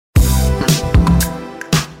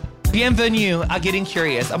Bienvenue à Getting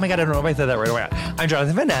Curious. Oh my God, I don't know if I said that right away. I'm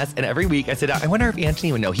Jonathan Van Ness, and every week I sit down. I wonder if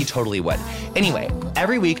Anthony would know. He totally would. Anyway,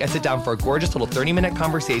 every week I sit down for a gorgeous little 30-minute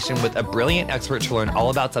conversation with a brilliant expert to learn all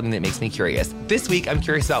about something that makes me curious. This week, I'm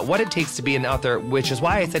curious about what it takes to be an author, which is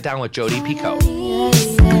why I sit down with Jodi Picoult.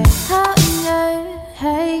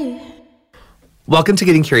 Welcome to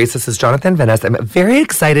Getting Curious. This is Jonathan Van Ness. I'm very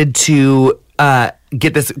excited to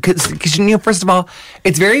get this because you know, first of all,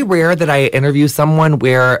 it's very rare that I interview someone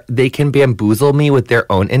where they can bamboozle me with their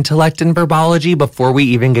own intellect and verbology before we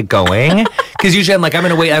even get going. Because usually I'm going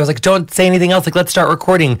to wait. I was like, don't say anything else. Like, let's start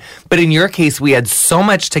recording. But in your case, we had so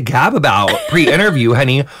much to gab about pre-interview,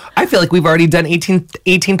 honey. I feel like we've already done 18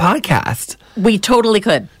 podcasts. We totally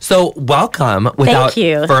could. So welcome, without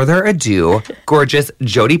further ado, gorgeous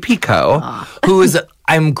Jodi Picoult, who's,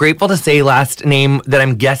 I'm grateful to say, last name that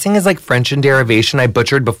I'm guessing is like French in derivation. I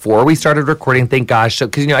butchered before we started recording, thank gosh.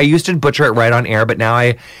 Because, I used to butcher it right on air, but now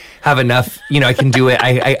I have enough, I can do it.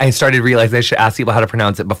 I started realizing I should ask people how to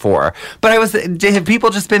pronounce it before. But have people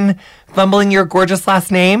just been fumbling your gorgeous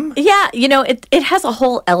last name? Yeah, it has a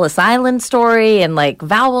whole Ellis Island story and like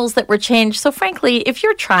vowels that were changed. So frankly, if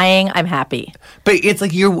you're trying, I'm happy. But it's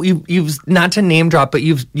like you've not to name drop, but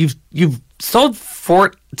you've sold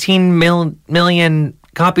 14 million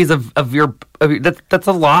copies of your that's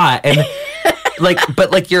a lot. And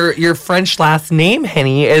but your French last name,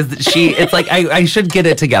 Henny, it's like I should get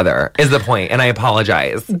it together is the point, and I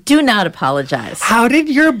apologize. Do not apologize. How did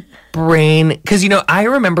your brain, because I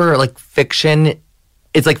remember like fiction,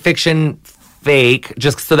 it's like fiction fake,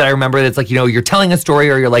 just so that I remember that it's like, you're telling a story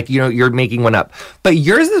or you're like, you're making one up. But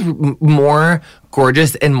yours is more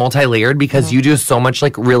gorgeous and multi-layered because you do so much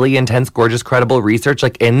like really intense, gorgeous, credible research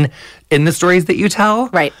like in the stories that you tell.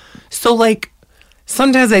 Right. So like,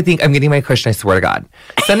 sometimes I think I'm getting my question, I swear to God.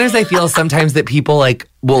 Sometimes I feel sometimes that people like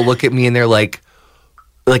will look at me and they're like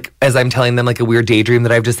as I'm telling them like a weird daydream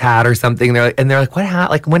that I've just had or something. They're like,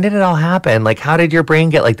 what when did it all happen? Like, how did your brain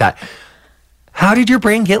get like that? How did your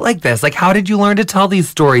brain get like this? Like, how did you learn to tell these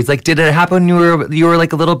stories? Like, did it happen when you were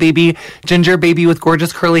like a little baby, ginger baby with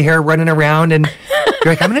gorgeous curly hair running around and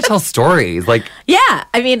you're like, I'm going to tell stories? Like, yeah.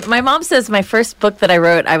 I mean, my mom says my first book that I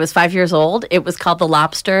wrote, I was 5 years old. It was called The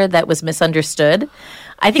Lobster That Was Misunderstood.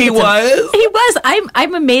 I think he was.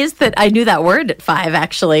 I'm amazed that I knew that word at 5,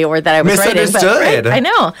 actually, or that I was writing. Misunderstood. I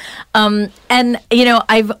know. And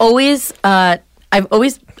I've always,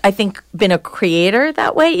 I think, been a creator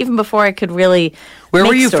that way, even before I could really. Where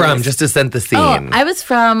were you stories. From? Just to set the scene. Oh, I was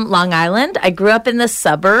from Long Island. I grew up in the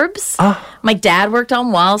suburbs. My dad worked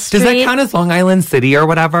on Wall Street. Does that count as Long Island City or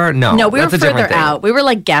whatever? No. No, we were further out. We were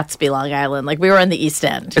like Gatsby, Long Island. Like, we were on the East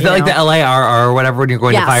End. Is that like the LIRR or whatever when you're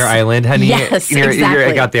going to Fire Island, honey? Yes, exactly.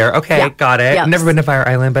 I got there. Okay, got it. Yes. I've never been to Fire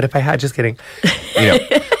Island, but if I had, just kidding.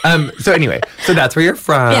 So anyway, so that's where you're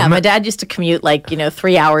from. Yeah, my dad used to commute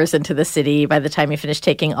 3 hours into the city by the time he finished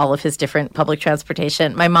taking all of his different public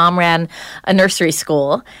transportation. My mom ran a nursery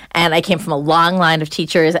school, and I came from a long line of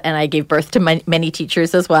teachers, and I gave birth to many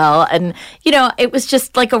teachers as well. And, it was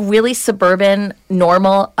just like a really suburban,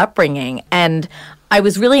 normal upbringing. And I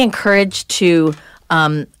was really encouraged to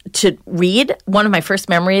read. One of my first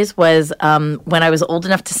memories was when I was old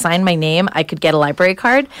enough to sign my name, I could get a library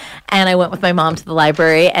card. And I went with my mom to the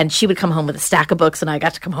library, and she would come home with a stack of books, and I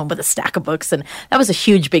got to come home with a stack of books. And that was a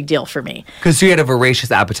huge, big deal for me. Because you had a voracious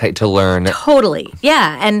appetite to learn. Totally.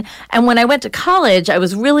 Yeah. And when I went to college, I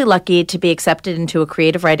was really lucky to be accepted into a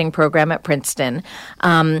creative writing program at Princeton,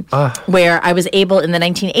 where I was able in the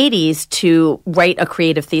 1980s to write a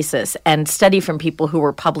creative thesis and study from people who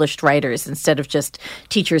were published writers instead of just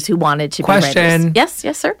teachers who wanted to be writers.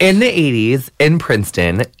 Yes, sir. In the 80s, in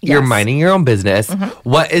Princeton, you're minding your own business.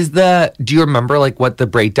 Mm-hmm. Do you remember what the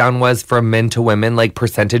breakdown was from men to women, like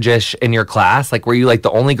percentage-ish in your class? Like, were you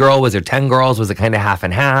the only girl? Was there 10 girls? Was it kind of half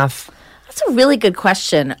and half? That's a really good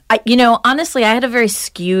question. Honestly, I had a very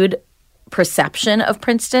skewed perception of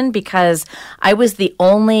Princeton because I was the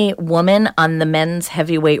only woman on the men's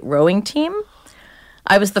heavyweight rowing team.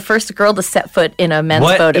 I was the first girl to set foot in a men's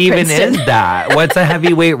boat at Princeton. What even is that? What's a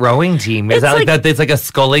heavyweight rowing team? Is that like that? It's like a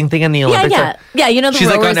sculling thing in the Olympics? Yeah. The she's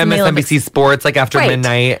on MSNBC Sports after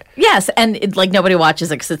midnight. Yes, and nobody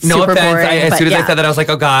watches it because it's no super offense. boring. As soon as I said that, I was like,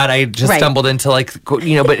 oh God, I just stumbled into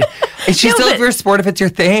but she's still your sport if it's your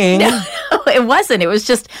thing. No, it wasn't. It was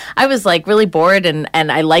just, I was really bored and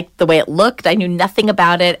I liked the way it looked. I knew nothing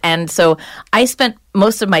about it. And so I spent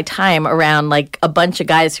most of my time around a bunch of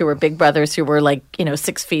guys who were big brothers who were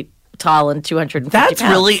 6 feet tall and 250 That's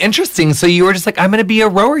pounds. really interesting. So you were just like, I'm going to be a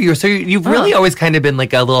rower. You've really always kind of been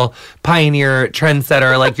like a little pioneer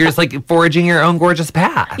trendsetter. Like you're just like forging your own gorgeous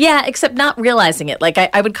path. Yeah, except not realizing it. Like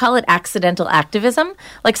I would call it accidental activism.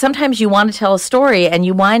 Like sometimes you want to tell a story and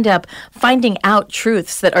you wind up finding out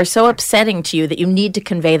truths that are so upsetting to you that you need to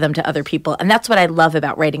convey them to other people. And that's what I love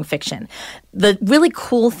about writing fiction. The really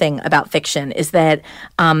cool thing about fiction is that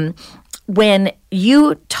when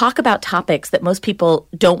you talk about topics that most people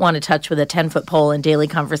don't want to touch with a 10-foot pole in daily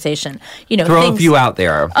conversation, Throw a few out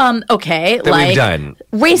there. Okay, that like we've done.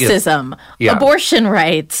 Racism, Yeah. abortion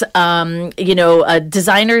rights,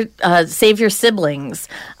 designer save your siblings,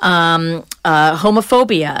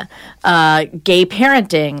 homophobia, gay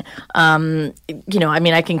parenting.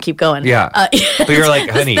 I can keep going. Yeah. But you're like,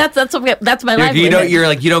 honey, that's my life.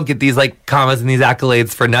 you don't get these like commas and these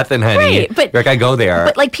accolades for nothing, honey. Right, but you're like, I go there.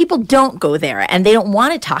 But like people don't go there and they don't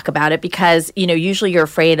want to talk about it because, usually you're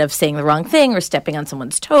afraid of saying the wrong thing or stepping on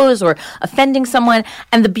someone's toes or offending someone.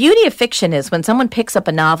 And the beauty of fiction is when someone picks up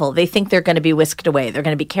a novel, they think they're going to be whisked away. They're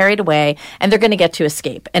going to be carried away and they're going to get to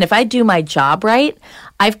escape. And if I do my job right,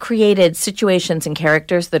 I've created situations and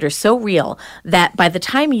characters that are so real that by the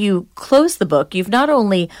time you close the book, you've not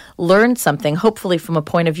only learned something, hopefully from a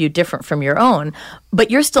point of view different from your own, but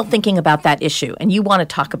you're still thinking about that issue and you want to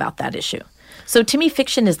talk about that issue. So to me,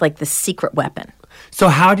 fiction is like the secret weapon. So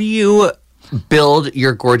how do you build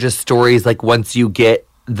your gorgeous stories like once you get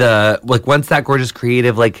once that gorgeous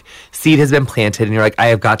creative like seed has been planted and you're like, I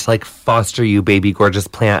have got to like foster you, baby gorgeous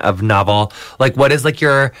plant of novel. Like what is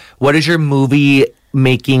your movie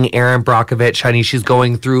making Erin Brockovich, honey? She's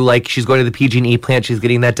going to the PG&E plant. She's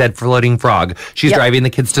getting that dead floating frog. She's driving the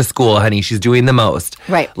kids to school, honey. She's doing the most.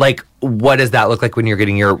 Right. Like, what does that look like when you're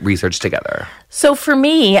getting your research together? So for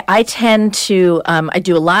me, I tend to, I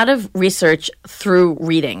do a lot of research through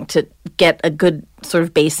reading to get a good sort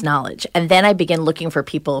of base knowledge. And then I begin looking for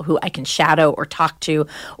people who I can shadow or talk to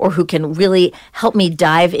or who can really help me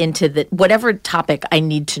dive into whatever topic I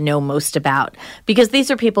need to know most about. Because these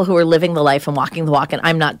are people who are living the life and walking the walk, and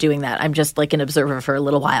I'm not doing that. I'm just like an observer for a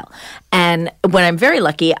little while. And when I'm very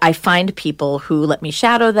lucky, I find people who let me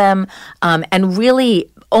shadow them and really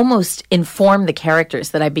almost inform the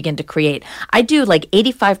characters that I begin to create. I do like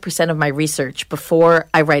 85% of my research before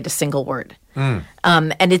I write a single word.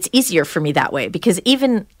 And it's easier for me that way because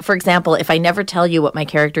even, for example, if I never tell you what my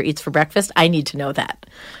character eats for breakfast, I need to know that.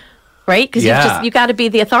 Right? Because you got to be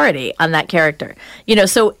the authority on that character.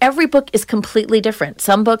 So every book is completely different.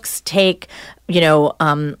 Some books take,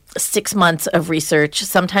 6 months of research.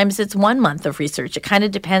 Sometimes it's 1 month of research. It kind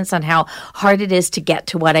of depends on how hard it is to get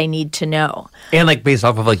to what I need to know. And like based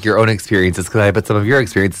off of like your own experiences, because I bet some of your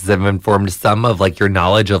experiences have informed some of like your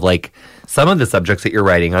knowledge of like some of the subjects that you're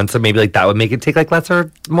writing on. So maybe like that would make it take like less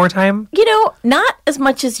or more time? Not as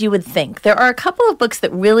much as you would think. There are a couple of books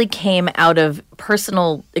that really came out of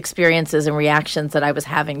personal experiences and reactions that I was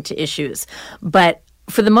having to issues. But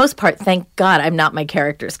for the most part, thank God I'm not my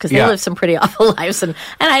characters because they live some pretty awful lives. And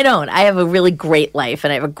I don't. I have a really great life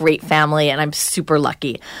and I have a great family and I'm super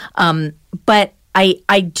lucky. But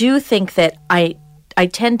I do think that I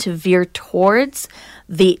tend to veer towards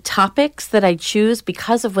the topics that I choose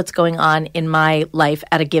because of what's going on in my life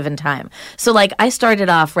at a given time. So like I started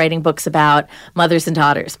off writing books about mothers and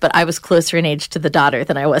daughters, but I was closer in age to the daughter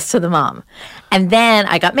than I was to the mom. And then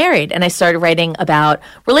I got married and I started writing about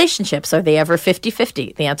relationships. Are they ever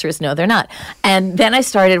 50-50? The answer is no, they're not. And then I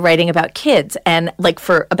started writing about kids. And like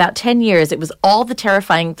for about 10 years, it was all the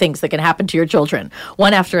terrifying things that can happen to your children,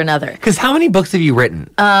 one after another. Because how many books have you written?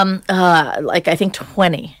 Like I think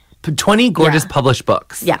 20. 20 gorgeous published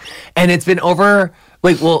books. Yeah. And it's been over,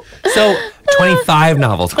 25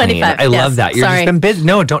 novels, Queen. 25, I love that. You're sorry. just been busy.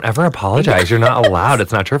 No, don't ever apologize. You're not allowed.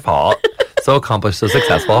 It's not your fault. So accomplished, so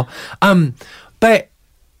successful. But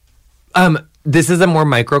this is a more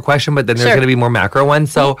micro question, but then there's going to be more macro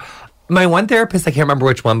ones. So my one therapist, I can't remember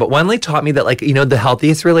which one, but one like taught me that the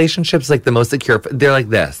healthiest relationships, like the most secure, they're like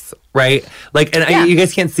this. Right? You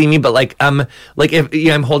guys can't see me, but if I'm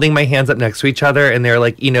holding my hands up next to each other and they're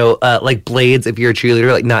like blades, if you're a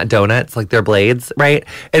cheerleader, like not donuts, like they're blades, right?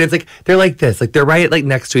 And it's like, they're like this, like they're right, like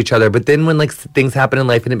next to each other. But then when like things happen in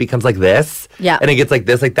life and it becomes like this, and it gets like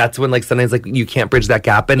this, like that's when like sometimes like you can't bridge that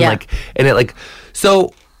gap and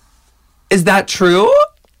so is that true?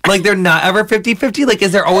 Like they're not ever 50-50? Like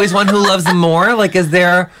is there always one who loves more? Like is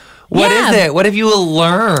there... What is it? What have you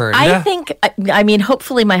learned? I think,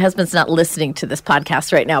 hopefully my husband's not listening to this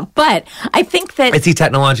podcast right now, but I think that... Is he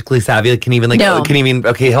technologically savvy? No.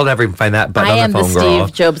 Okay, he'll never even find that button on the phone, girl. I am the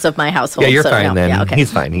Steve Jobs of my household. Yeah, you're fine then. Yeah, okay.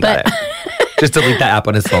 He's fine. He got it. Just delete that app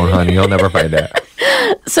on his phone, honey. He'll never find it.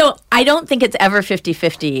 So I don't think it's ever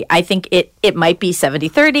 50-50. I think it might be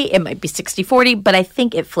 70-30, it might be 60-40, but I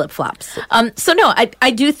think it flip-flops. So no,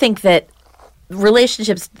 I do think that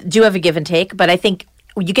relationships do have a give and take, but I think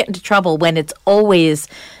you get into trouble when it's always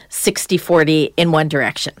 60-40 in one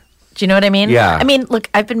direction. Do you know what I mean? Yeah. I mean, look,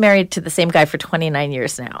 I've been married to the same guy for 29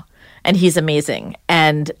 years now, and he's amazing.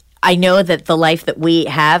 And I know that the life that we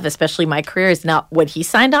have, especially my career, is not what he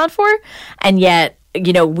signed on for. And yet,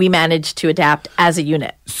 you know, we managed to adapt as a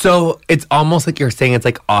unit. So it's almost like you're saying it's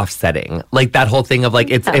like offsetting. Like that whole thing of like,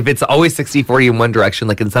 it's if it's always 60-40 in one direction,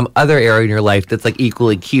 like in some other area in your life that's like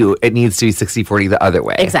equally cute, it needs to be 60-40 the other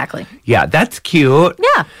way. Exactly. Yeah, that's cute.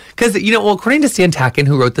 Yeah. Because, you know, well, according to Stan Tacken,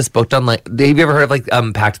 who wrote this book on like, have you ever heard of like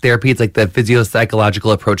PACT therapy? It's like the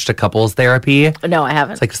physio-psychological approach to couples therapy. No, I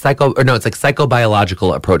haven't. It's like it's like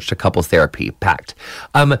psychobiological approach to couples therapy, PACT.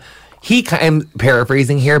 I'm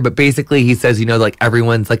paraphrasing here, but basically he says, you know, like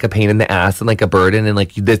everyone's like a pain in the ass and like a burden, and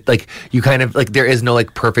like you kind of like there is no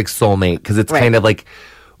like perfect soulmate, because it's kind of like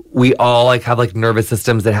we all like have like nervous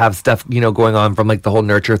systems that have stuff, you know, going on from like the whole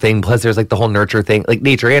nurture thing. Plus there's like the whole nurture thing, like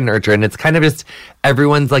nature and nurture, and it's kind of just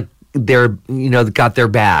everyone's like they're, you know, got their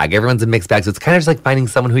bag. Everyone's a mixed bag. So it's kind of just like finding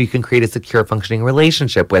someone who you can create a secure, functioning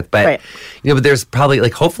relationship with. But, you know, but there's probably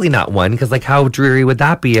like hopefully not one, because like how dreary would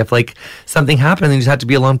that be if like something happened and you just had to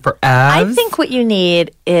be alone forever? I think what you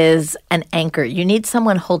need is an anchor. You need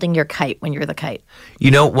someone holding your kite when you're the kite.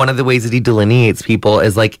 You know, one of the ways that he delineates people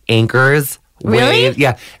is like anchors, Really? waves.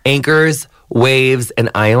 Yeah, anchors, waves, and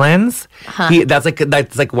islands. That's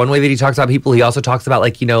like one way that he talks about people. He also talks about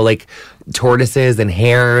like, you know, like tortoises and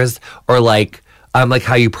hares, or like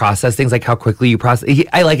how you process things, like how quickly you process.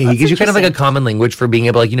 I like it. He gives you kind of like a common language for being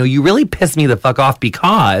able, like, you know, you really piss me the fuck off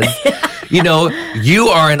because, you know, you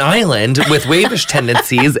are an island with wavish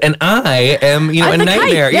tendencies and I am, you know, I'm a the kite,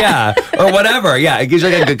 nightmare. Yeah. Or whatever. Yeah. It gives you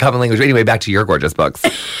like a good common language. Anyway, back to your gorgeous books.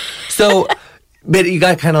 So, but you got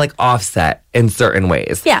to kind of like offset in certain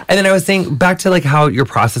ways. Yeah. And then I was saying back to like how your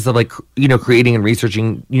process of like, you know, creating and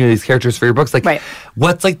researching, you know, these characters for your books, like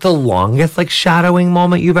what's like the longest like shadowing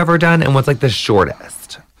moment you've ever done, and what's like the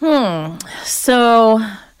shortest? So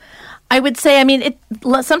I would say, I mean,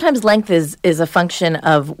 sometimes length is a function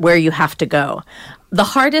of where you have to go. The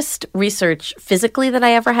hardest research physically that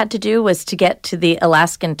I ever had to do was to get to the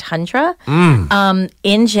Alaskan tundra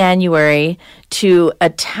in January, to a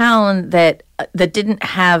town that didn't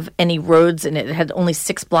have any roads in it. It had only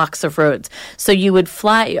 6 blocks of roads. So you would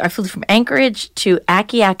fly. I flew from Anchorage to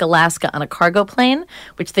Akiak, Alaska on a cargo plane,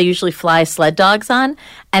 which they usually fly sled dogs on.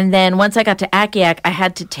 And then once I got to Akiak, I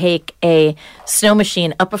had to take a snow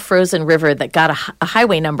machine up a frozen river that got a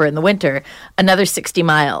highway number in the winter, another 60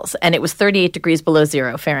 miles. And it was 38 degrees below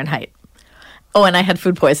zero Fahrenheit. Oh, and I had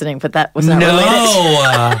food poisoning, but that was not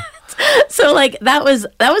related. So like that was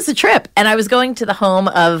a trip, and I was going to the home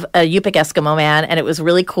of a Yupik Eskimo man, and it was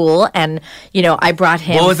really cool. And you know, I brought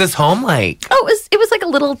him. What was this home like? Oh, it was like a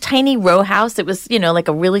little tiny row house. It was, you know, like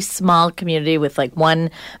a really small community with like one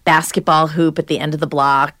basketball hoop at the end of the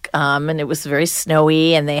block, and it was very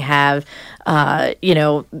snowy. And they have, you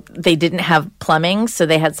know, they didn't have plumbing, so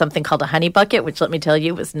they had something called a honey bucket, which let me tell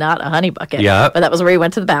you was not a honey bucket. Yeah, but that was where he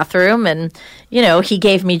went to the bathroom, and you know, he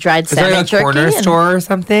gave me dried salmon jerky. Is there a corner store or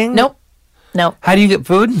something? Nope. How do you get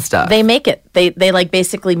food and stuff? They make it. They like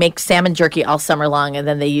basically make salmon jerky all summer long, and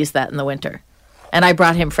then they use that in the winter. And I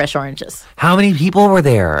brought him fresh oranges. How many people were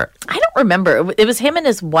there? I don't remember. It was him and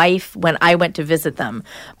his wife when I went to visit them,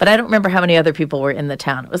 but I don't remember how many other people were in the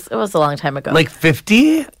town. It was a long time ago. Like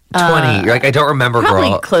 50? 20? You're like, I don't remember, probably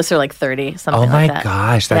girl. Closer, like 30, something like that. Oh my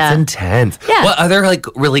gosh, that's intense. Yeah. What other like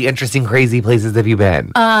really interesting, crazy places have you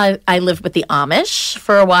been? I lived with the Amish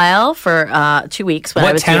for a while, for 2 weeks when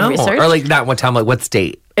I was doing research. Or like not what town, like what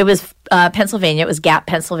state? It was Pennsylvania. It was Gap,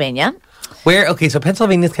 Pennsylvania. Where? Okay, so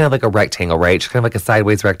Pennsylvania's kind of like a rectangle, right? It's kind of like a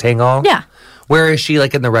sideways rectangle. Yeah. Where is she,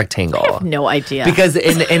 like, in the rectangle? I have no idea. Because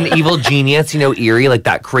in Evil Genius, you know, Erie, like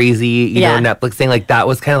that crazy, you know, Netflix thing, like that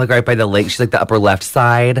was kind of like right by the lake. She's like the upper left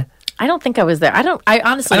side. I don't think I was there. I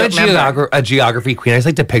honestly don't remember. I'm a geography queen. I just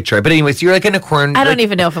like to picture it. But anyways, you're like in a corner. I don't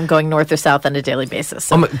even know if I'm going north or south on a daily basis.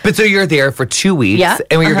 So. But so you're there for 2 weeks. Yeah.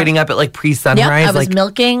 And when you're getting up at like pre-sunrise. Yeah, I was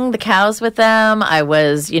milking the cows with them. I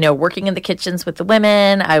was, you know, working in the kitchens with the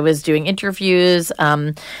women. I was doing interviews. I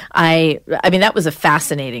mean, that was a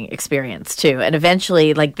fascinating experience too. And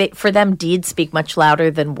eventually, like for them, deeds speak much louder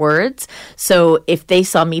than words. So if they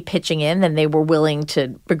saw me pitching in, then they were willing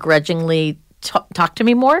to begrudgingly talk to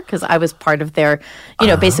me more, because I was part of their, you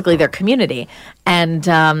know, basically their community. And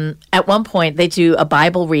at one point, they do a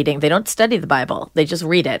Bible reading. They don't study the Bible. They just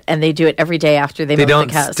read it. And they do it every day after they milk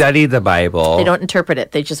the cows. They don't study the Bible. They don't interpret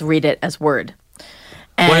it. They just read it as word.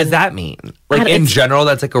 What does that mean? Like, in it's- general,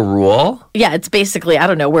 that's like a rule? Yeah, it's basically, I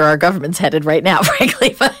don't know where our government's headed right now,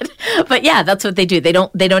 frankly, but yeah, that's what they do. They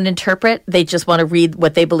don't interpret. They just want to read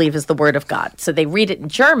what they believe is the word of God. So they read it in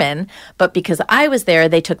German, but because I was there,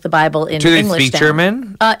 they took the Bible in Do they English. speak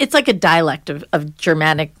German? It's like a dialect of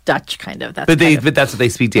Germanic Dutch, kind of. That's But kind of- but that's what they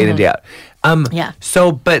speak day in and day out. Yeah.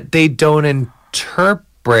 So, but they don't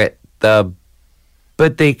interpret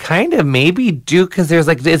but they kind of maybe do, because there's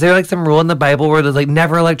like, is there like some rule in the Bible where there's like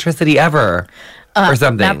never electricity ever or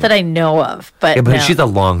something? Not that I know of, but, Yeah, but no. she's a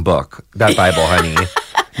long book, that Bible, honey.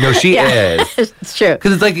 No, she is. It's true.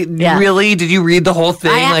 Because it's like, really? Did you read the whole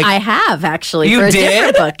thing? I have actually You for a did?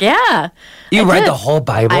 different book. Yeah, You I read did. the whole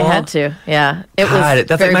Bible? I had to. Yeah, it God, was.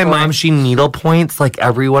 that's very like my boring. mom. She needle points like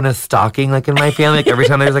everyone is stalking. Like in my family, like every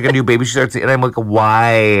time there's like a new baby, she starts, and I'm like,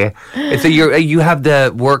 why? And so you have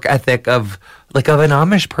the work ethic of an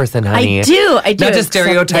Amish person, honey. I do. Not to except-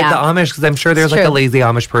 stereotype yeah. the Amish, because I'm sure there's It's like a true. lazy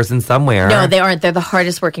Amish person somewhere. No, they aren't. They're the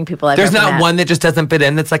hardest working people I've There's ever not met. one that just doesn't fit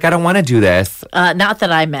in. That's like, I don't want to do this. Not that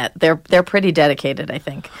I met. They're pretty dedicated, I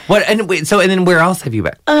think. What? And wait, so and then where else have you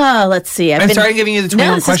been? Let's see. I'm sorry, I'm giving you the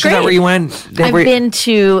 21 this is questions. Is that great. where you went? I've been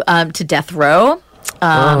to death row.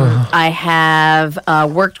 I have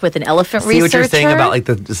worked with an elephant See researcher. what you're saying about like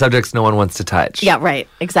the subjects no one wants to touch. Yeah, right.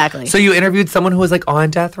 Exactly. So you interviewed someone who was like on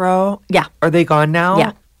death row? Yeah. Are they gone now?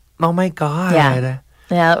 Yeah. Oh my God. yeah,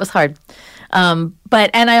 that was hard.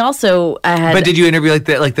 But I also had. But did you interview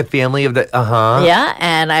like the family of the Yeah,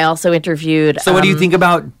 and I also interviewed. So what do you think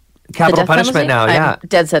about the capital death punishment penalty? now? Yeah. I'm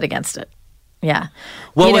dead set against it. Yeah.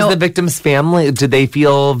 What You was know, the victim's family? Did they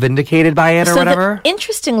feel vindicated by it or whatever?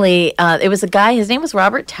 Interestingly, it was a guy. His name was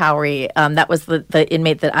Robert Towery. That was the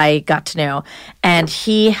inmate that I got to know, and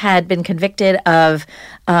he had been convicted of.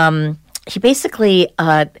 He basically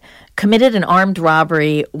committed an armed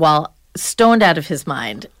robbery while stoned out of his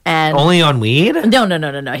mind, and Only on weed?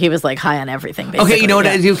 no. He was like high on everything. Basically. Okay, you know what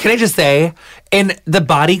Yeah. I do? Can I just say, in The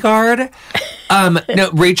Bodyguard, no,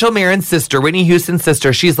 Rachel Marin's sister, Whitney Houston's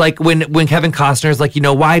sister, she's like, when Kevin Costner's like,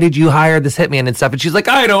 why did you hire this hitman and stuff? And she's like,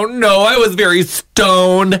 I don't know. I was very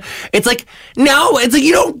stoned. It's like, no, it's like,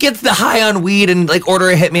 you don't get the high on weed and like order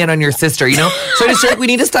a hitman on your sister, So I just feel like we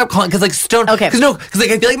need to stop calling, because like stone, Okay. because like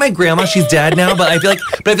I feel like my grandma, she's dead now, but I feel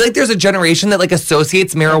like there's a generation that like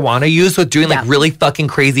associates marijuana use with doing like Yeah. really fucking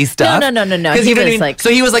crazy stuff. No. 'Cause He you know what I was, mean? like, So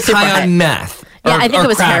he was like super high high. on meth. Yeah, I think or it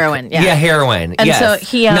was crack. heroin, yeah. Yeah, heroin. And yes. so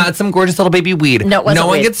he, not some gorgeous little baby weed. No, it wasn't no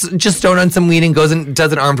one weed. gets just stoned on some weed and goes and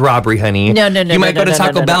does an armed robbery, honey. No, You might go to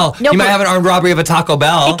Taco Bell. No, you might but- have an armed robbery of a Taco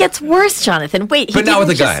Bell. It gets worse, Jonathan. Wait, he But not didn't with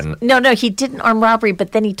a just- gun. No, he didn't arm robbery,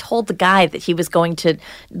 but then he told the guy that he was going to,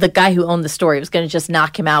 the guy who owned the store, he was going to just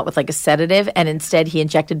knock him out with like a sedative, and instead he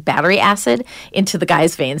injected battery acid into the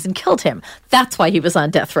guy's veins and killed him. That's why he was on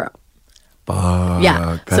death row.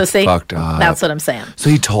 Yeah. So that's see, fucked up. that's what I'm saying. So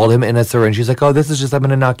he told him in a syringe, she's like, oh, this is just, I'm going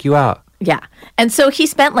to knock you out. Yeah. And so he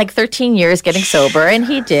spent like 13 years getting sober, and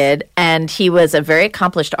he did. And he was a very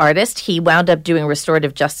accomplished artist. He wound up doing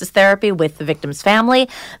restorative justice therapy with the victim's family.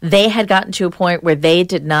 They had gotten to a point where they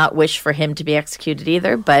did not wish for him to be executed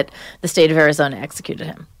either, but the state of Arizona executed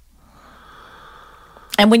him.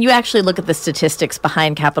 And when you actually look at the statistics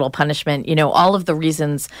behind capital punishment, all of the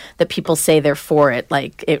reasons that people say they're for it,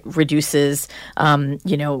 like it reduces,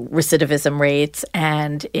 recidivism rates,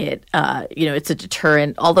 and it, it's a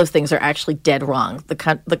deterrent. All those things are actually dead wrong.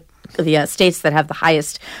 The states that have the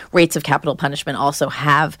highest rates of capital punishment also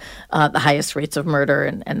have the highest rates of murder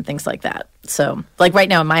and things like that. So, like right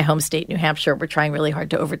now in my home state, New Hampshire, we're trying really hard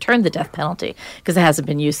to overturn the death penalty because it hasn't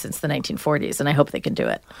been used since the 1940s, and I hope they can do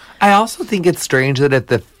it. I also think it's strange that if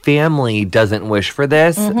the family doesn't wish for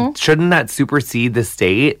this, shouldn't that supersede the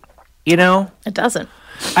state? It doesn't.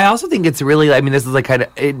 I also think it's really, this is like kind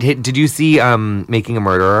of, did you see Making a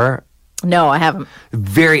Murderer? No, I haven't.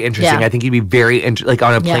 Very interesting. Yeah. I think you'd be very like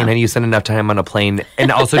on a plane, Yeah. and you spend enough time on a plane,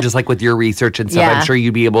 and also just like with your research and stuff, Yeah. I'm sure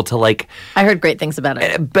you'd be able to like. I heard great things about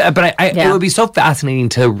it. But it Yeah. would be so fascinating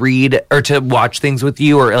to read or to watch things with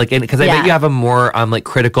you, or like, because I Yeah. bet you have a more like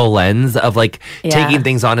critical lens of like Yeah. taking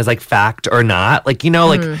things on as like fact or not, like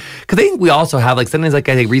like because I think we also have like sometimes like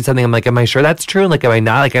I read something, I'm like, am I sure that's true? Like, am I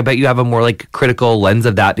not? Like, I bet you have a more like critical lens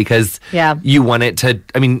of that because Yeah. you want it to.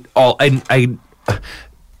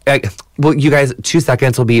 Well, you guys, 2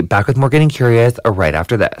 seconds. We'll be back with more Getting Curious right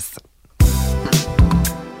after this.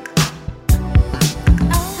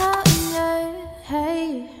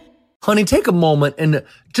 Honey, take a moment and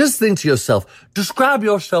just think to yourself, describe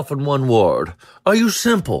yourself in one word. Are you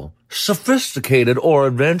simple, sophisticated, or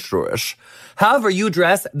adventurous? However you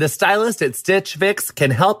dress, the stylist at Stitch Fix can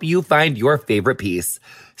help you find your favorite piece.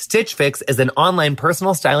 Stitch Fix is an online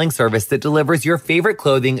personal styling service that delivers your favorite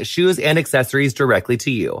clothing, shoes, and accessories directly to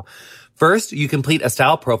you. First, you complete a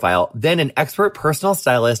style profile, then an expert personal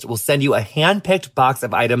stylist will send you a hand-picked box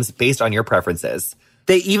of items based on your preferences.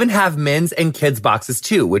 They even have men's and kids boxes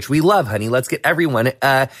too, which we love, honey. Let's get everyone,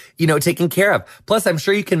 taken care of. Plus, I'm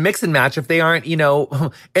sure you can mix and match if they aren't, in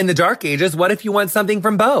the dark ages. What if you want something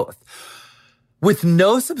from both? With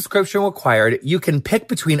no subscription required, you can pick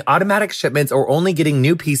between automatic shipments or only getting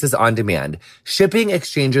new pieces on demand. Shipping,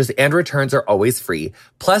 exchanges, and returns are always free.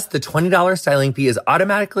 Plus, the $20 styling fee is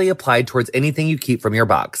automatically applied towards anything you keep from your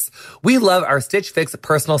box. We love our Stitch Fix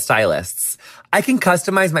personal stylists. I can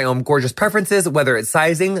customize my own gorgeous preferences, whether it's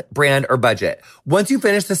sizing, brand, or budget. Once you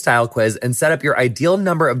finish the style quiz and set up your ideal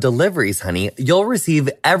number of deliveries, honey, you'll receive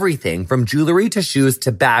everything from jewelry to shoes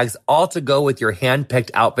to bags, all to go with your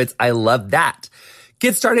hand-picked outfits. I love that.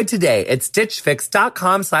 Get started today at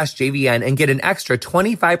stitchfix.com/JVN and get an extra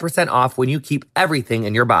 25% off when you keep everything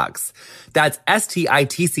in your box. That's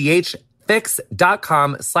STITCH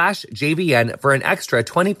fix.com/JVN for an extra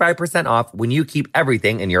 25% off when you keep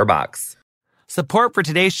everything in your box. Support for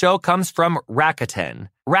today's show comes from Rakuten.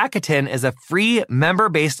 Rakuten is a free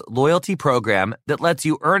member-based loyalty program that lets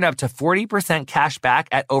you earn up to 40% cash back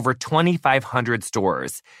at over 2,500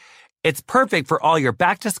 stores. It's perfect for all your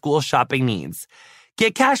back-to-school shopping needs.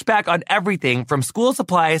 Get cash back on everything from school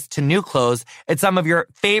supplies to new clothes at some of your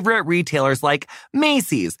favorite retailers like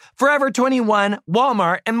Macy's, Forever 21,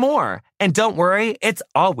 Walmart, and more. And don't worry, it's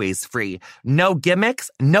always free. No gimmicks,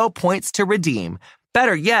 no points to redeem.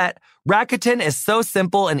 Better yet, Rakuten is so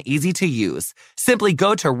simple and easy to use. Simply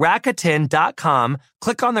go to Rakuten.com,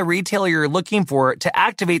 click on the retailer you're looking for to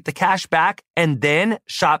activate the cash back, and then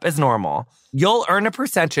shop as normal. You'll earn a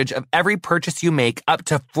percentage of every purchase you make up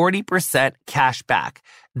to 40% cash back.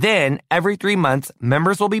 Then, every 3 months,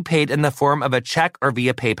 members will be paid in the form of a check or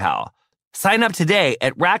via PayPal. Sign up today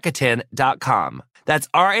at Rakuten.com. That's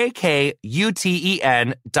Rakuten.com.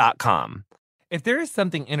 If there is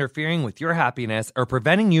something interfering with your happiness or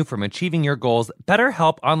preventing you from achieving your goals,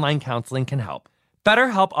 BetterHelp Online Counseling can help.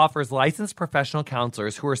 BetterHelp offers licensed professional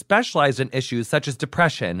counselors who are specialized in issues such as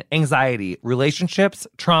depression, anxiety, relationships,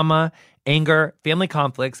 trauma, anger, family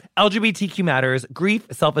conflicts, LGBTQ matters, grief,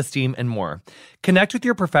 self-esteem, and more. Connect with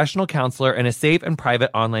your professional counselor in a safe and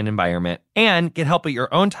private online environment and get help at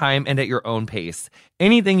your own time and at your own pace.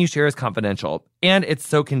 Anything you share is confidential, and it's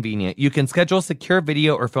so convenient. You can schedule secure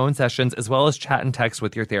video or phone sessions as well as chat and text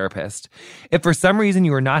with your therapist. If for some reason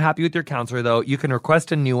you are not happy with your counselor, though, you can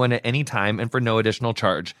request a new one at any time and for no additional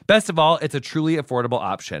charge. Best of all, it's a truly affordable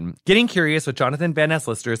option. Getting Curious with Jonathan Van Ness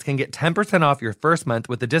listeners can get 10% off your first month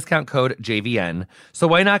with the discount code JVN. So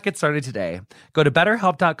why not get started today? Go to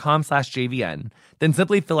BetterHelp.com/JVN. Then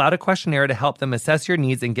simply fill out a questionnaire to help them assess your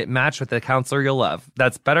needs and get matched with a counselor you'll love.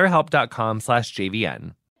 That's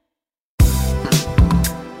BetterHelp.com/JVN.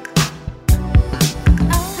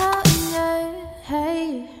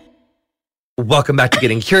 Welcome back to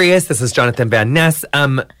Getting Curious. This is Jonathan Van Ness. I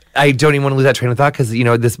don't even want to lose that train of thought because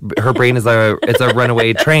her brain is a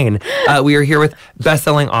runaway train. We are here with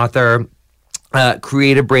best-selling author,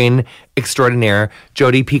 creative brain extraordinaire,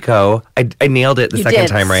 Jodi Picoult. I nailed it the second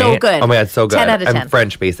time, right? So good. Oh my God, so good. 10 out of 10. I'm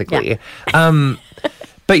French, basically. Yeah.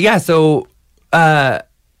 But yeah, so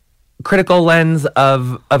critical lens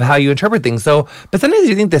of how you interpret things. So, but sometimes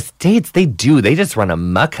you think the states, they just run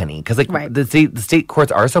amok, honey. Because right. the state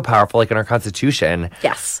courts are so powerful, like in our Constitution.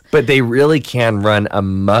 Yes. But they really can run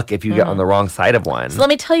amok if you get on the wrong side of one. So let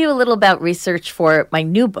me tell you a little about research for my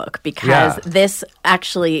new book, because this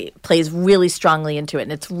actually plays really strongly into it,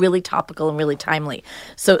 and it's really topical and really timely.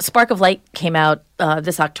 So Spark of Light came out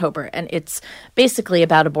this October, and it's basically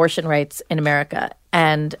about abortion rights in America.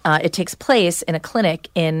 And it takes place in a clinic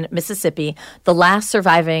in Mississippi, the last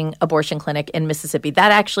surviving abortion clinic in Mississippi.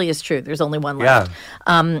 That actually is true. There's only one left.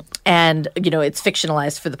 Yeah. And, it's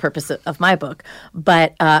fictionalized for the purpose of my book.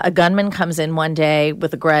 But a gunman comes in one day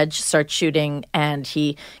with a grudge, starts shooting, and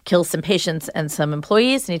he kills some patients and some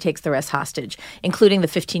employees, and he takes the rest hostage, including the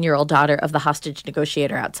 15-year-old daughter of the hostage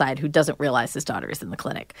negotiator outside who doesn't realize his daughter is in the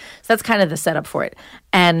clinic. So that's kind of the setup for it.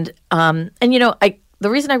 And the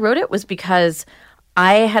reason I wrote it was because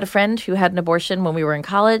I had a friend who had an abortion when we were in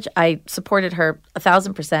college. I supported her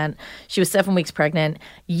 1,000%. She was 7 weeks pregnant.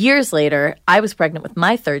 Years later, I was pregnant with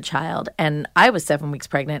my third child, and I was 7 weeks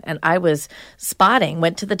pregnant, and I was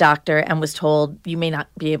went to the doctor and was told, you may not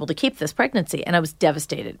be able to keep this pregnancy. And I was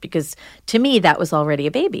devastated because to me, that was already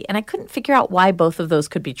a baby. And I couldn't figure out why both of those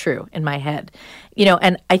could be true in my head.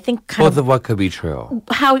 And I think both of what could be true?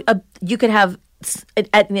 How you could have,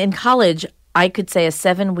 in college, I could say a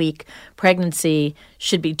 7-week pregnancy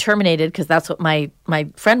should be terminated because that's what my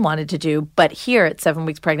friend wanted to do. But here at 7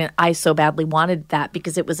 weeks pregnant, I so badly wanted that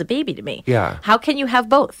because it was a baby to me. Yeah. How can you have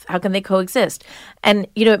both? How can they coexist? And,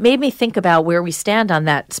 it made me think about where we stand on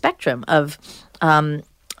that spectrum of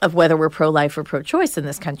whether we're pro-life or pro-choice in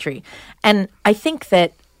this country. And I think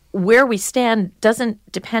that where we stand doesn't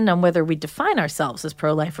depend on whether we define ourselves as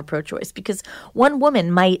pro-life or pro-choice, because one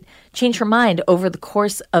woman might change her mind over the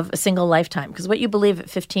course of a single lifetime, because what you believe at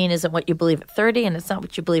 15 isn't what you believe at 30, and it's not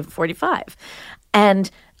what you believe at 45.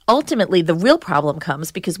 And ultimately, the real problem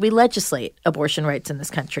comes because we legislate abortion rights in this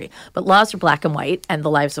country, but laws are black and white, and the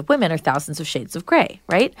lives of women are thousands of shades of gray,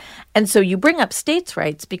 right? And so you bring up states'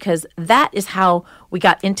 rights because that is how we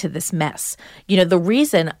got into this mess. The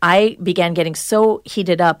reason I began getting so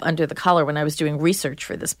heated up under the collar when I was doing research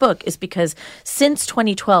for this book is because since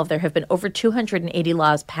 2012, there have been over 280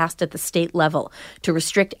 laws passed at the state level to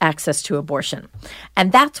restrict access to abortion.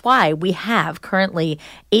 And that's why we have currently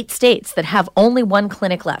 8 states that have only one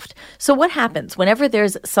clinic left. So what happens? Whenever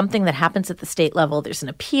there's something that happens at the state level, there's an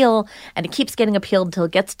appeal, and it keeps getting appealed until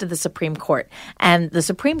it gets to the Supreme Court. And the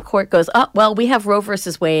Supreme Court goes, oh, well, we have Roe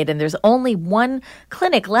versus Wade, and there's only one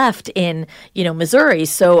clinic left in, Missouri.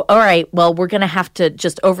 So, all right, well, we're going to have to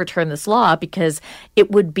just overturn this law because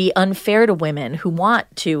it would be unfair to women who want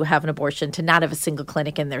to have an abortion to not have a single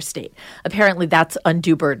clinic in their state. Apparently, that's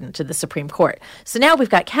undue burden to the Supreme Court. So now we've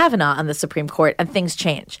got Kavanaugh on the Supreme Court, and things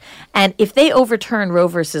change. And if they overturn Roe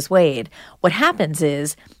versus Wade, what happens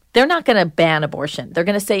is they're not going to ban abortion. They're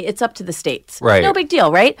going to say it's up to the states. Right. No big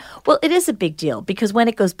deal, right? Well, it is a big deal because when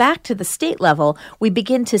it goes back to the state level, we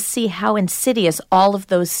begin to see how insidious all of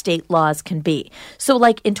those state laws can be. So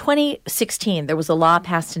like in 2016, there was a law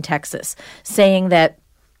passed in Texas saying that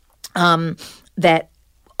that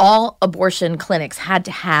all abortion clinics had to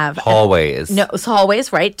have hallways. It was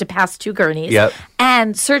hallways, right, to pass 2 gurneys. Yep.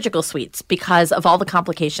 And surgical suites because of all the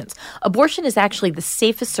complications. Abortion is actually the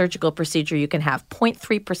safest surgical procedure you can have.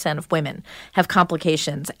 0.3% of women have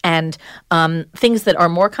complications. And things that are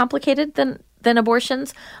more complicated than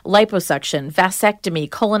abortions, liposuction, vasectomy,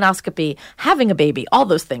 colonoscopy, having a baby, all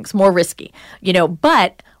those things, more risky.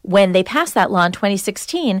 But when they passed that law in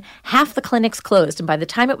 2016, half the clinics closed. And by the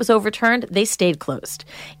time it was overturned, they stayed closed.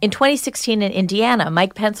 In 2016 in Indiana,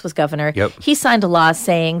 Mike Pence was governor. Yep. He signed a law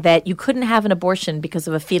saying that you couldn't have an abortion because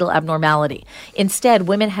of a fetal abnormality. Instead,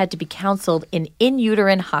 women had to be counseled in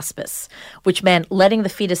uterine hospice, which meant letting the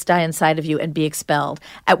fetus die inside of you and be expelled,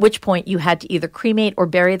 at which point you had to either cremate or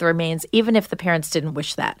bury the remains, even if the parents didn't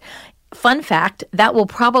wish that. Fun fact, that will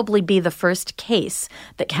probably be the first case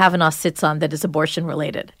that Kavanaugh sits on that is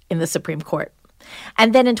abortion-related in the Supreme Court.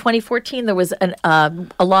 And then in 2014, there was a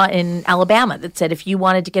law in Alabama that said if you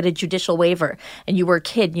wanted to get a judicial waiver and you were a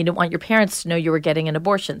kid and you didn't want your parents to know you were getting an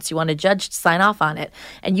abortion, so you want a judge to sign off on it,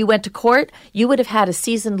 and you went to court, you would have had a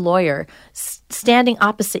seasoned lawyer standing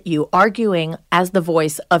opposite you, arguing as the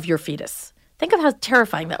voice of your fetus. Think of how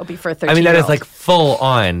terrifying that would be for a 13-year-old. I mean, that is like full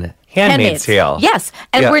on Handmaid's Tale. Yes.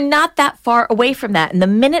 And Yeah. we're not that far away from that. And the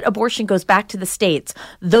minute abortion goes back to the states,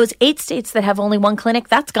 those 8 states that have only one clinic,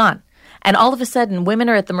 that's gone. And all of a sudden, women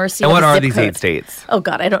are at the mercy And of what a are zip these code. 8 states? Oh,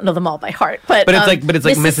 God, I don't know them all by heart. But it's like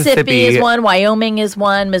Mississippi is one, Wyoming is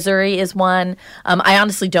one, Missouri is one. I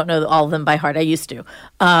honestly don't know all of them by heart. I used to.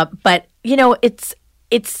 But,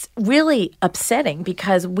 it's really upsetting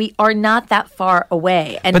because we are not that far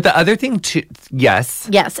away. And But the other thing too, yes.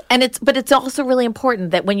 yes, and it's also really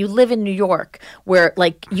important that when you live in New York, where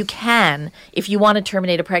you can, if you want to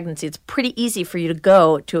terminate a pregnancy, it's pretty easy for you to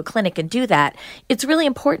go to a clinic and do that. It's really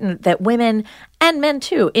important that women and men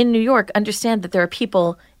too in New York understand that there are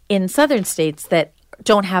people in southern states that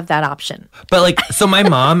don't have that option. But so my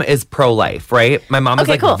mom is pro-life, right? My mom is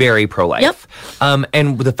cool. very pro-life. Yep.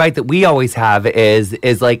 And the fight that we always have is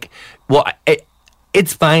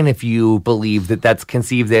it's fine if you believe that that's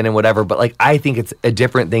conceived in and whatever, but I think it's a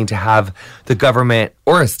different thing to have the government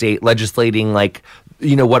or a state legislating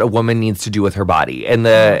what a woman needs to do with her body and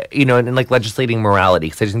and legislating morality.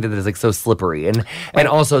 Cause I just think that it's so slippery. And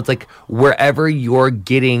also it's wherever you're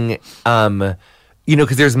getting,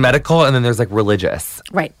 because there's medical and then there's religious.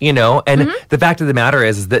 Right. And the fact of the matter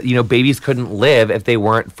is that, babies couldn't live if it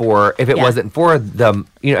wasn't for them.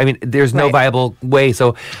 There's no Right. viable way.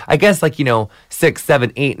 So I guess 6,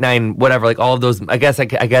 7, 8, 9, whatever, all of those, I guess I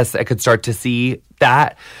could start to see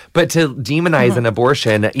that. But to demonize an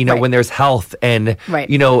abortion, Right. when there's health and, Right.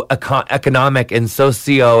 economic and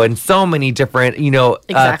socio and so many different,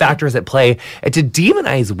 Exactly. factors at play, and to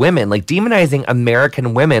demonize women, like demonizing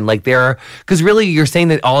American women, like because really you're saying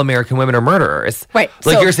that all American women are murderers. Right.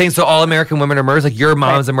 Like So- you're saying, so all American women are murderers, like your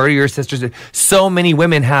mom's a murderer, your sister's. So many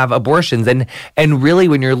women have abortions. And really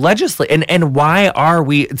when you're legislating, and why are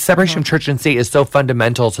we, separation of church and state is so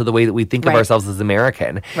fundamental to the way that we think of Right. ourselves as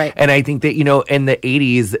American. Right. And I think that, in the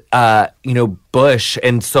 80s, Bush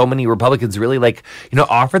and so many Republicans really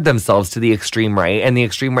offered themselves to the extreme right and the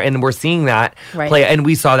extreme right. And we're seeing that Right. play. And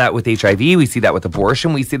we saw that with HIV. We see that with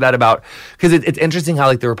abortion. We see that because it's interesting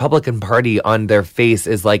how the Republican Party on their face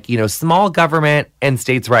is small government and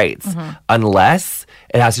states' rights, unless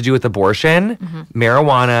it has to do with abortion,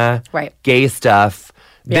 marijuana, Right. gay stuff.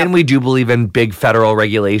 Then Yeah. we do believe in big federal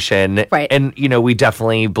regulation. Right. And, we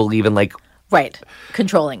definitely believe in Right.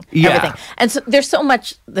 Controlling Yeah. everything. And so there's so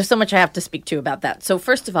much I have to speak to about that. So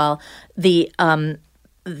first of all, the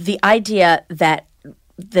idea that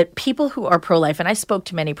people who are pro-life, and I spoke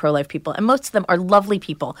to many pro-life people, and most of them are lovely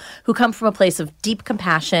people who come from a place of deep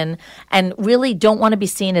compassion and really don't want to be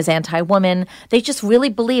seen as anti-woman. They just really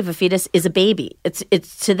believe a fetus is a baby. It's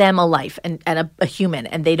to them a life and a human,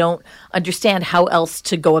 and they don't understand how else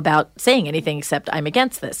to go about saying anything except I'm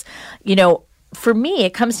against this. For me,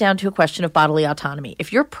 it comes down to a question of bodily autonomy.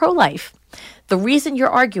 If you're pro-life, the reason you're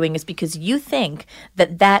arguing is because you think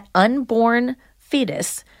that unborn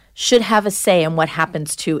fetus should have a say in what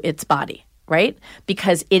happens to its body, right?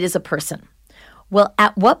 Because it is a person. Well,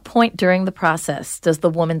 at what point during the process does the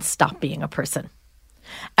woman stop being a person?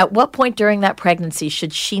 At what point during that pregnancy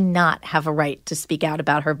should she not have a right to speak out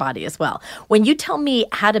about her body as well? When you tell me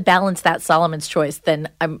how to balance that Solomon's choice, then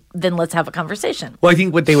let's have a conversation. Well, I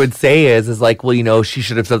think what they would say is she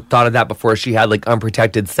should have thought of that before she had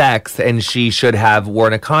unprotected sex, and she should have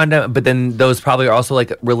worn a condom. But then those probably are also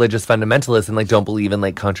religious fundamentalists and don't believe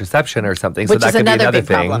in contraception or something. Which so that is could be another another big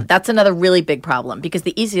thing. problem. That's another really big problem because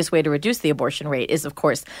the easiest way to reduce the abortion rate is, of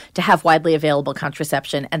course, to have widely available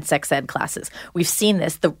contraception and sex ed classes. We've seen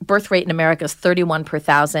this. The birth rate in America is 31 per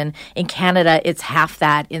thousand. In Canada, it's half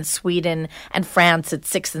that. In Sweden and France, it's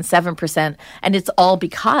 6 and 7%. And it's all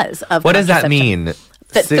because of What does that contraception. mean?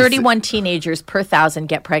 That 31 teenagers per thousand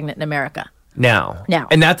get pregnant in America. Now. Now.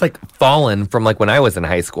 And that's fallen from when I was in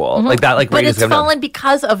high school. That But rate has it's come down. fallen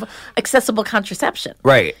because of accessible contraception.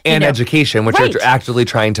 Right. And know. education, which Right. are actively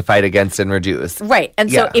trying to fight against and reduce. Right.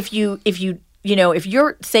 And so Yeah. if you're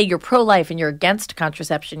say you're pro-life and you're against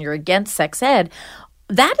contraception, you're against sex ed,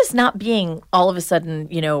 that is not being all of a sudden,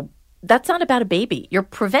 that's not about a baby. You're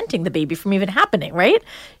preventing the baby from even happening, right?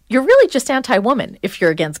 You're really just anti-woman if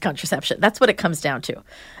you're against contraception. That's what it comes down to.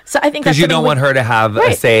 So I think that's Because you something don't want her to have a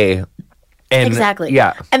Right. say. And, Exactly.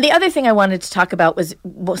 Yeah. And the other thing I wanted to talk about was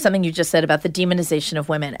something you just said about the demonization of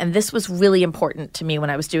women. And this was really important to me when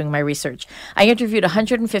I was doing my research. I interviewed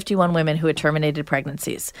 151 women who had terminated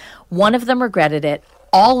pregnancies. One of them regretted it.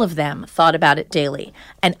 All of them thought about it daily.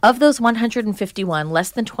 And of those 151, less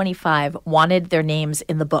than 25 wanted their names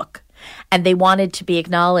in the book. And they wanted to be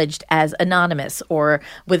acknowledged as anonymous or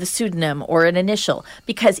with a pseudonym or an initial,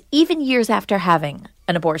 because even years after having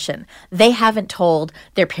an abortion, they haven't told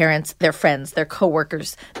their parents, their friends, their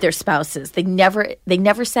coworkers, their spouses. They never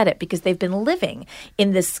said it because they've been living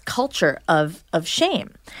in this culture of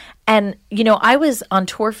shame. And, I was on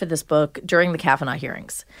tour for this book during the Kavanaugh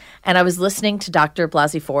hearings, and I was listening to Dr.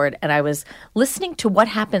 Blasey Ford, and I was listening to what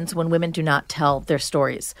happens when women do not tell their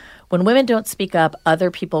stories. When women don't speak up,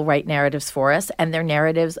 other people write narratives for us, and they're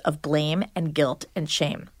narratives of blame and guilt and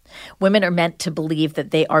shame. Women are meant to believe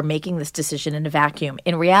that they are making this decision in a vacuum.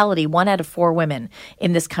 In reality, 1 out of 4 women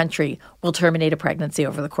in this country will terminate a pregnancy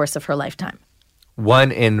over the course of her lifetime.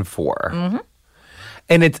 1 in 4. Mm-hmm.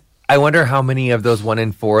 And I wonder how many of those 1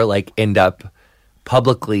 in 4 end up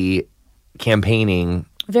publicly campaigning.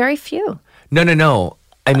 Very few. No.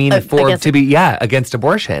 I mean, against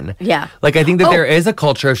abortion. Yeah. I think that there is a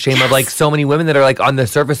culture of shame of so many women that are on the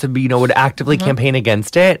surface of, would actively campaign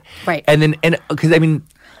against it. Right. And then, because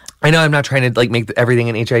I know I'm not trying to make everything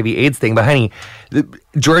an HIV/AIDS thing, but honey,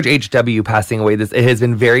 George H.W. passing away, it has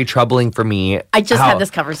been very troubling for me. I just had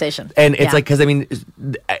this conversation. And it's because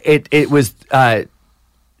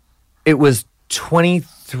it was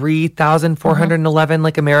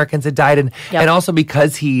 23,411 Americans had died, and also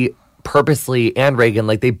because he purposely, and Reagan,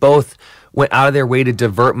 they both went out of their way to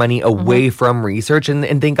divert money away from research,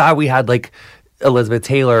 and thank God we had Elizabeth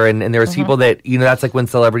Taylor, and there was people that that's when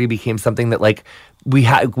celebrity became something that we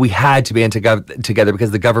had to band together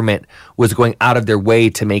because the government was going out of their way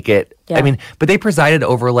to make it. Yeah. I mean, but they presided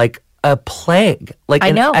over a plague, like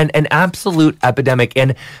I know. an absolute epidemic,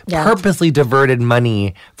 and purposely diverted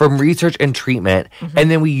money from research and treatment. And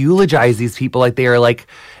then we eulogize these people like they are like,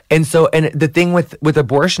 and the thing with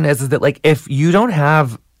abortion is that like, if you don't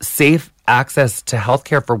have safe access to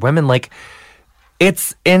healthcare for women, like,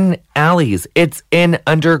 it's in alleys. It's in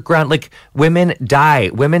underground. Like, women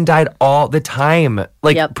die. Women died all the time.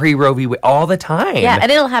 Like, pre-Roe v. Wade, all the time. Yeah,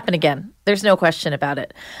 and it'll happen again. There's no question about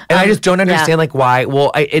it. And I just don't understand, like, why.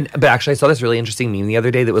 Well, but actually, I saw this really interesting meme the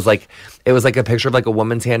other day that was like, it was like a picture of like a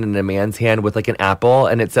woman's hand and a man's hand with like an apple,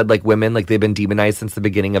 and it said like, women, like, they've been demonized since the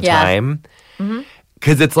beginning of time.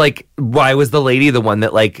 Because it's like, why was the lady the one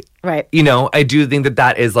that, like, right? You know, I do think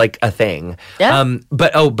that is like a thing. Yeah.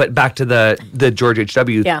 But back to the George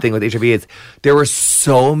H.W. thing with HIV/AIDS, there were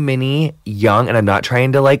so many young, and I'm not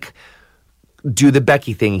trying to like do the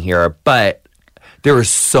Becky thing here, but there were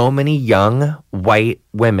so many young white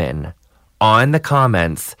women on the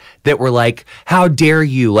comments that were like, how dare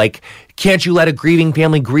you? Like, can't you let a grieving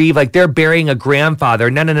family grieve? Like, they're burying a grandfather.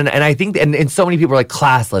 No. And I think, and so many people are like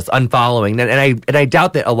classless, unfollowing. And I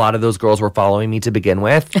doubt that a lot of those girls were following me to begin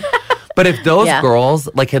with. But if those girls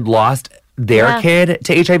like had lost their kid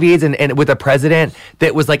to HIV/AIDS and with a president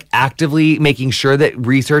that was like actively making sure that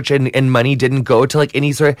research and money didn't go to like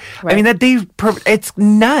any sort of, I mean, it's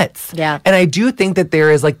nuts. Yeah. And I do think that there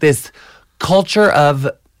is like this culture of,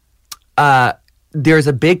 there's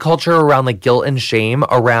a big culture around like guilt and shame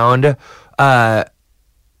around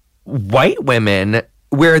white women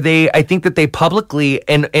where I think that they publicly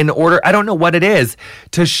in order, I don't know what it is,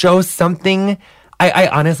 to show something. I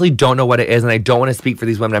honestly don't know what it is, and I don't want to speak for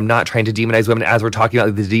these women. I'm not trying to demonize women as we're talking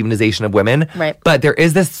about like, the demonization of women. Right. But there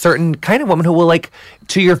is this certain kind of woman who will like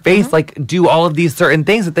to your face like do all of these certain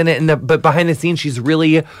things, but then but behind the scenes she's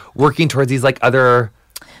really working towards these like other.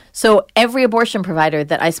 So every abortion provider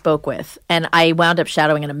that I spoke with, and I wound up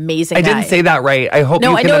shadowing an amazing guy. I didn't say that right. I hope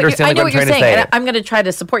you can understand what I'm trying to say. And I'm going to try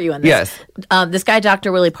to support you on this. Yes. This guy,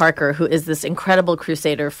 Dr. Willie Parker, who is this incredible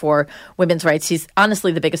crusader for women's rights. He's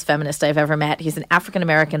honestly the biggest feminist I've ever met. He's an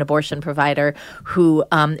African-American abortion provider who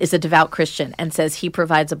is a devout Christian and says he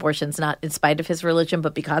provides abortions not in spite of his religion,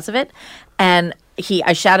 but because of it. And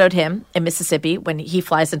I shadowed him in Mississippi when he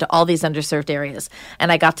flies into all these underserved areas.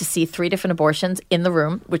 And I got to see 3 different abortions in the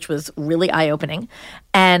room, which was really eye-opening.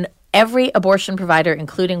 And every abortion provider,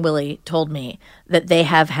 including Willie, told me that they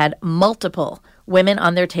have had multiple women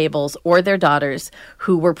on their tables or their daughters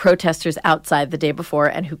who were protesters outside the day before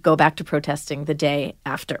and who go back to protesting the day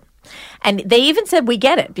after. And they even said, we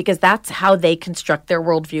get it, because that's how they construct their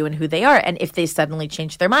worldview and who they are. And if they suddenly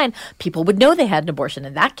change their mind, people would know they had an abortion,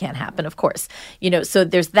 and that can't happen, of course. You know, so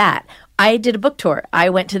there's that. I did a book tour.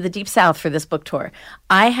 I went to the Deep South for this book tour.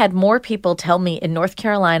 I had more people tell me in North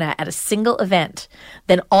Carolina at a single event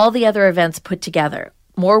than all the other events put together.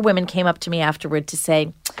 More women came up to me afterward to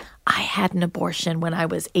say, I had an abortion when I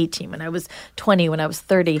was 18, when I was 20, when I was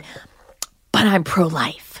 30, but I'm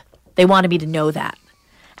pro-life. They wanted me to know that.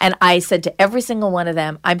 And I said to every single one of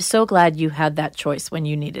them, I'm so glad you had that choice when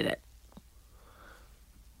you needed it.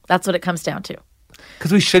 That's what it comes down to.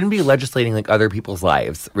 Because we shouldn't be legislating like other people's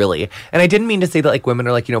lives, really. And I didn't mean to say that like women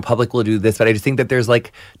are like, you know, public will do this, but I just think that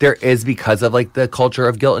there is because of like the culture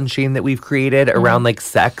of guilt and shame that we've created around like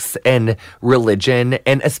sex and religion.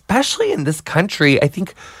 And especially in this country, I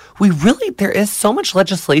think there is so much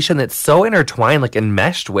legislation that's so intertwined, like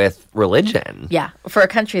enmeshed with religion. Yeah. For a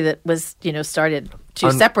country that was, you know, started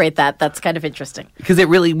to separate that's kind of interesting. Because it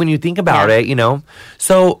really, when you think about it, you know.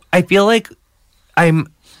 So I feel like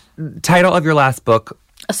title of your last book,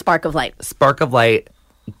 A Spark of Light. Spark of Light.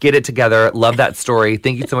 Get it together. Love that story.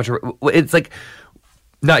 Thank you so much. It's like,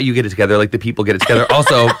 not you get it together, like the people get it together.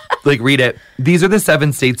 Also, like read it. These are the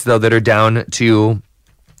 7 states, though, that are down to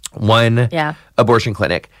one abortion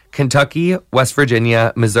clinic. Kentucky, West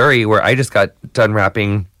Virginia, Missouri, where I just got done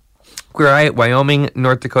wrapping Queer Eye, Wyoming,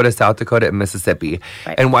 North Dakota, South Dakota, and Mississippi.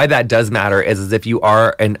 Right. And why that does matter is if you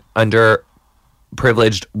are an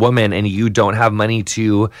underprivileged woman and you don't have money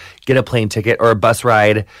to get a plane ticket or a bus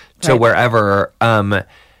ride to wherever,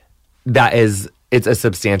 it's a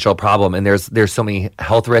substantial problem. And there's so many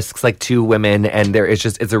health risks like to women, and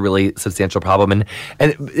it's a really substantial problem. And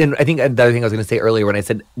I think the other thing I was going to say earlier when I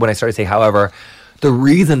started to say, however, the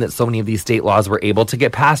reason that so many of these state laws were able to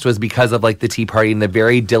get passed was because of like the Tea Party and the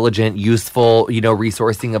very diligent, useful, you know,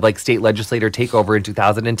 resourcing of like state legislator takeover in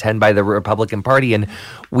 2010 by the Republican Party. And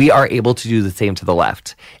we are able to do the same to the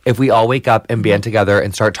left. If we all wake up and band together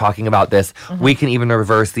and start talking about this, we can even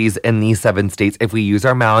reverse these in these 7 states if we use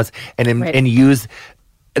our mouths and use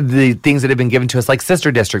the things that have been given to us, like Sister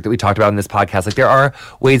District that we talked about in this podcast. Like there are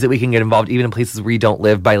ways that we can get involved even in places where you don't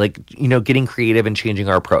live by like, getting creative and changing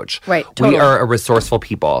our approach. Right, totally. We are a resourceful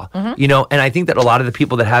people, and I think that a lot of the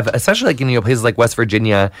people that have, especially like in places like West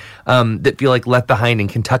Virginia, that feel like left behind, in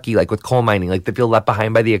Kentucky, like with coal mining, like that feel left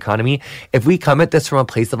behind by the economy. If we come at this from a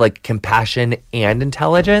place of like compassion and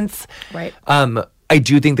intelligence, right. I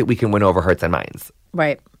do think that we can win over hearts and minds.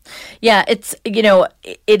 Right. Yeah, it's,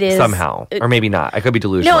 it is. Somehow. Or maybe not. I could be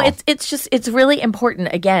delusional. No, it's really important,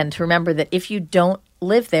 again, to remember that if you don't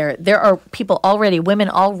live there, there are people already, women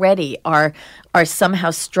already are somehow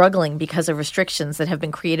struggling because of restrictions that have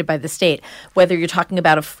been created by the state. Whether you're talking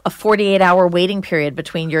about a 48-hour waiting period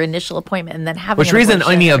between your initial appointment and then having Which reason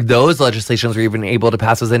any of those legislations were even able to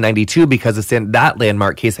pass was in 92 because of that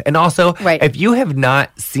landmark case. And also, if you have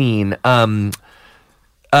not seen...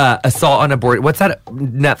 Assault on Abortion. What's that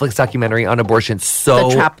Netflix documentary on abortion?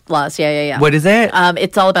 The trap laws. Yeah. What is it?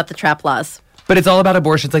 It's all about the trap laws. But it's all about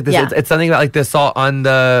abortions like this. Yeah. It's something about like the assault on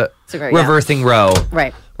the reversing Roe.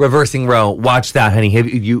 Right. Reversing Roe. Watch that, honey. Have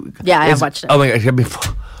you? Yeah, I have watched it. Oh my gosh.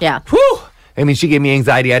 Yeah. Whew. I mean, she gave me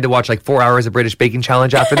anxiety. I had to watch like 4 hours of British Baking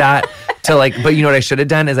Challenge after that. But you know what I should have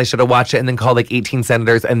done is I should have watched it and then called like 18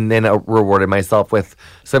 senators and then rewarded myself with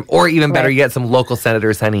some, or even better yet, some local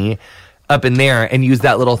senators, honey, up in there, and use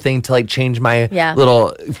that little thing to like change my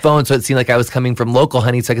little phone so it seemed like I was coming from local,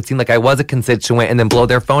 honey, so I could seem like I was a constituent, and then blow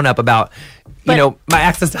their phone up about my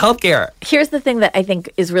access to healthcare. Here's the thing that I think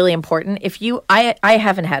is really important. I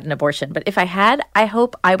haven't had an abortion, but if I had, I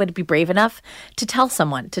hope I would be brave enough to tell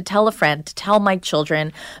someone, to tell a friend, to tell my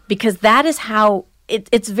children, because that is how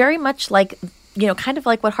it's very much like, kind of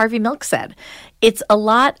like what Harvey Milk said. It's a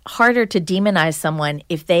lot harder to demonize someone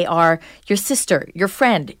if they are your sister, your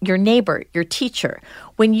friend, your neighbor, your teacher.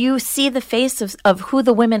 When you see the face of who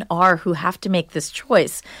the women are who have to make this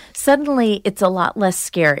choice, suddenly it's a lot less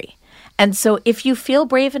scary. And so if you feel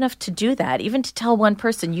brave enough to do that, even to tell one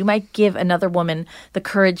person, you might give another woman the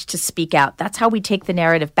courage to speak out. That's how we take the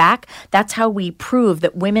narrative back. That's how we prove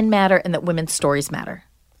that women matter and that women's stories matter.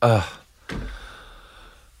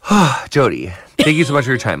 Jody, thank you so much for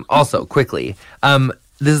your time. Also, quickly,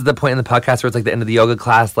 this is the point in the podcast where it's like the end of the yoga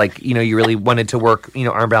class. Like, you really wanted to work,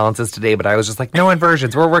 arm balances today, but I was just like, no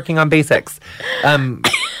inversions. We're working on basics.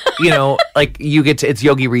 Like it's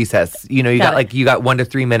yogi recess. You got 1 to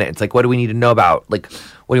 3 minutes. Like, what do we need to know about? Like,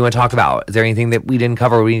 what do you want to talk about? Is there anything that we didn't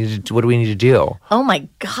cover? What do we need to do? Oh my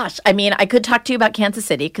gosh. I mean, I could talk to you about Kansas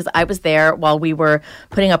City because I was there while we were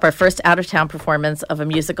putting up our first out-of-town performance of a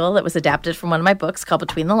musical that was adapted from one of my books called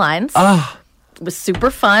Between the Lines. Oh. It was super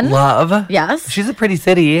fun. Love. Yes. She's a pretty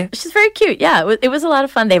city. She's very cute. Yeah, it was a lot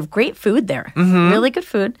of fun. They have great food there. Mm-hmm. Really good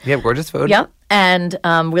food. They have gorgeous food. Yep. And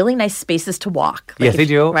really nice spaces to walk. Yes, they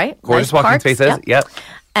do. Right? Gorgeous nice walking parks. spaces. Yep.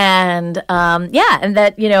 And and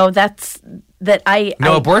that, that's that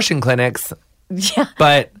No abortion clinics. Yeah.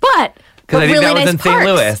 But because I think really that was nice in parks.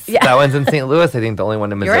 St. Louis. Yeah. That one's in St. Louis. I think the only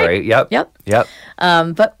one in Missouri. Right. Yep.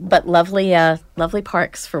 But lovely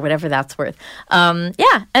parks for whatever that's worth. And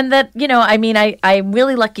that I'm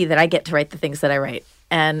really lucky that I get to write the things that I write,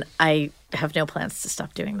 and I have no plans to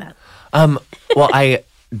stop doing that. Well, I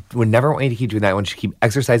would never want you to keep doing that. I want you to keep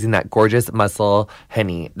exercising that gorgeous muscle,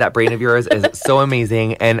 honey. That brain of yours is so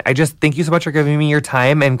amazing. And I just thank you so much for giving me your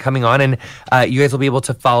time and coming on. And you guys will be able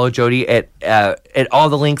to follow Jody at all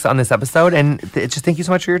the links on this episode. And just thank you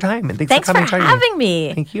so much for your time. And thanks for coming. For having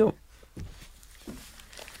me. Thank you.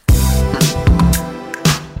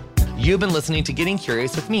 You've been listening to Getting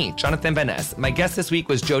Curious with me, Jonathan Van Ness. My guest this week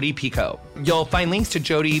was Jodi Picoult. You'll find links to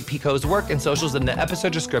Jodi Picoult's work and socials in the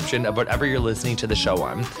episode description of whatever you're listening to the show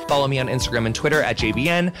on. Follow me on Instagram and Twitter at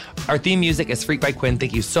JVN. Our theme music is Freak by Quinn.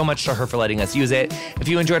 Thank you so much to her for letting us use it. If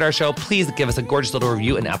you enjoyed our show, please give us a gorgeous little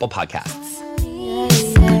review in Apple Podcasts.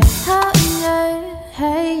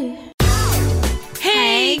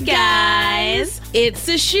 Hey guys, it's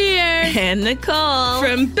Sashir and Nicole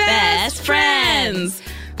from Best Friends.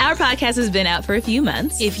 Our podcast has been out for a few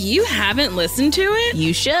months. If you haven't listened to it,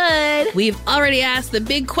 you should. We've already asked the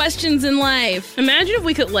big questions in life. Imagine if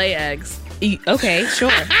we could lay eggs. Okay, sure.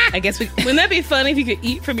 I guess we... Wouldn't that be funny if you could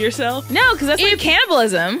eat from yourself? No, because that's like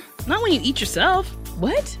cannibalism. Not when you eat yourself.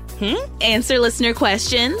 What? Answer listener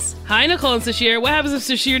questions. Hi, Nicole and Sashir. What happens if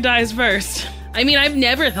Sashir dies first? I mean, I've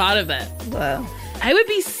never thought of that. Well, I would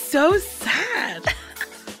be so sad.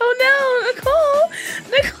 Oh no, Nicole.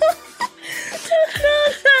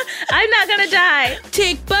 I'm not gonna die.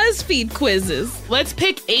 Take BuzzFeed quizzes. Let's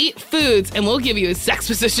pick 8 foods and we'll give you a sex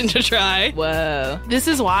position to try. Whoa. This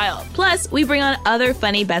is wild. Plus, we bring on other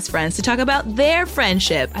funny best friends to talk about their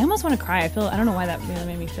friendship. I almost want to cry. I don't know why that really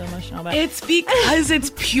made me feel emotional, but It's because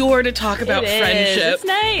it's pure to talk about it is. friendship. It's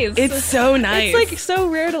nice. It's so nice. It's like so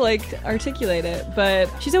rare to like articulate it, but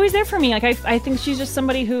she's always there for me. Like I think she's just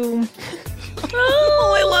somebody who.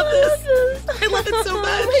 Oh, I love this. I love it so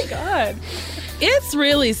much. Oh my god. It's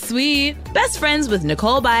really sweet. Best Friends with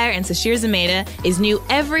Nicole Byer and Sashir Zameda is new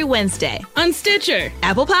every Wednesday. On Stitcher,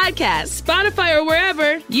 Apple Podcasts. Spotify, or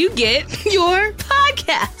wherever You get your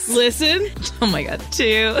podcasts. listen. Oh my god,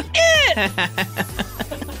 too.